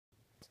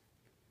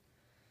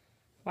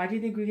Why do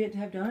you think we get to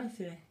have donuts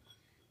today?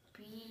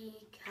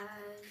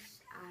 Because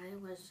I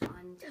was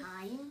on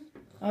time.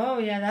 Oh,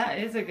 yeah, that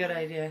is a good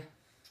idea.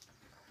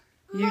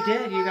 You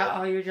did. You got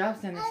all your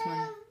jobs done this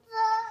morning.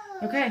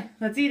 Okay,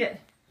 let's eat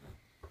it.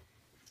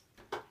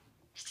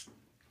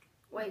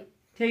 Wait.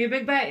 Take a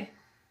big bite.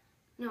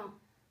 No.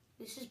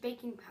 This is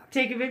baking powder.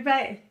 Take a big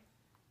bite.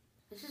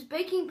 This is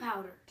baking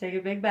powder. Take a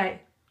big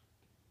bite.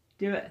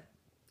 Do it.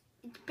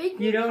 It's baking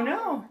powder. You don't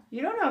know.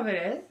 You don't know if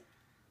it is.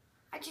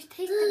 I just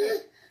tasted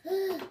it.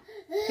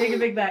 Take a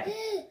big bite.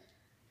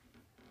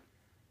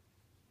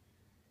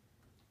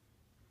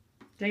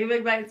 Take a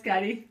big bite,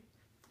 Scotty.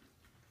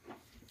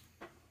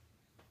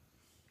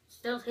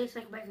 Still tastes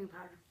like baking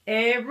powder.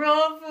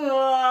 April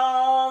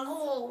Fools!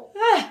 Oh.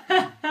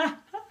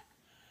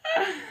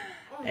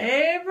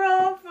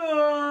 April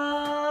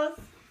Fools!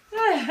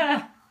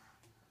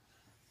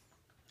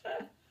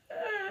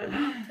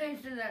 I've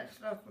tasted that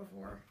stuff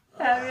before.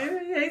 Have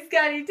you? Hey,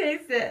 Scotty,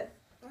 taste it.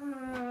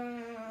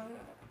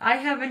 I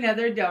have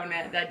another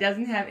donut that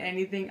doesn't have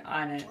anything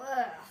on it.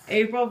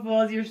 April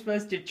Fools, you're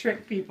supposed to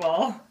trick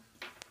people.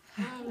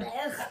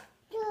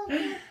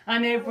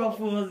 On April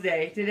Fool's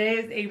Day. Today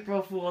is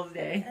April Fool's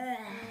Day.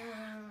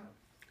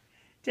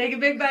 Take a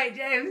big bite,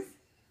 James.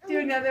 Do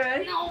another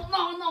one.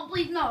 No,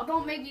 please, no.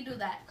 Don't make me do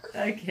that.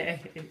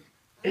 Okay.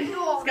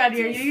 No,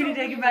 Scotty, are you going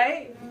to take a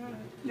bite?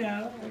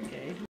 No? Okay.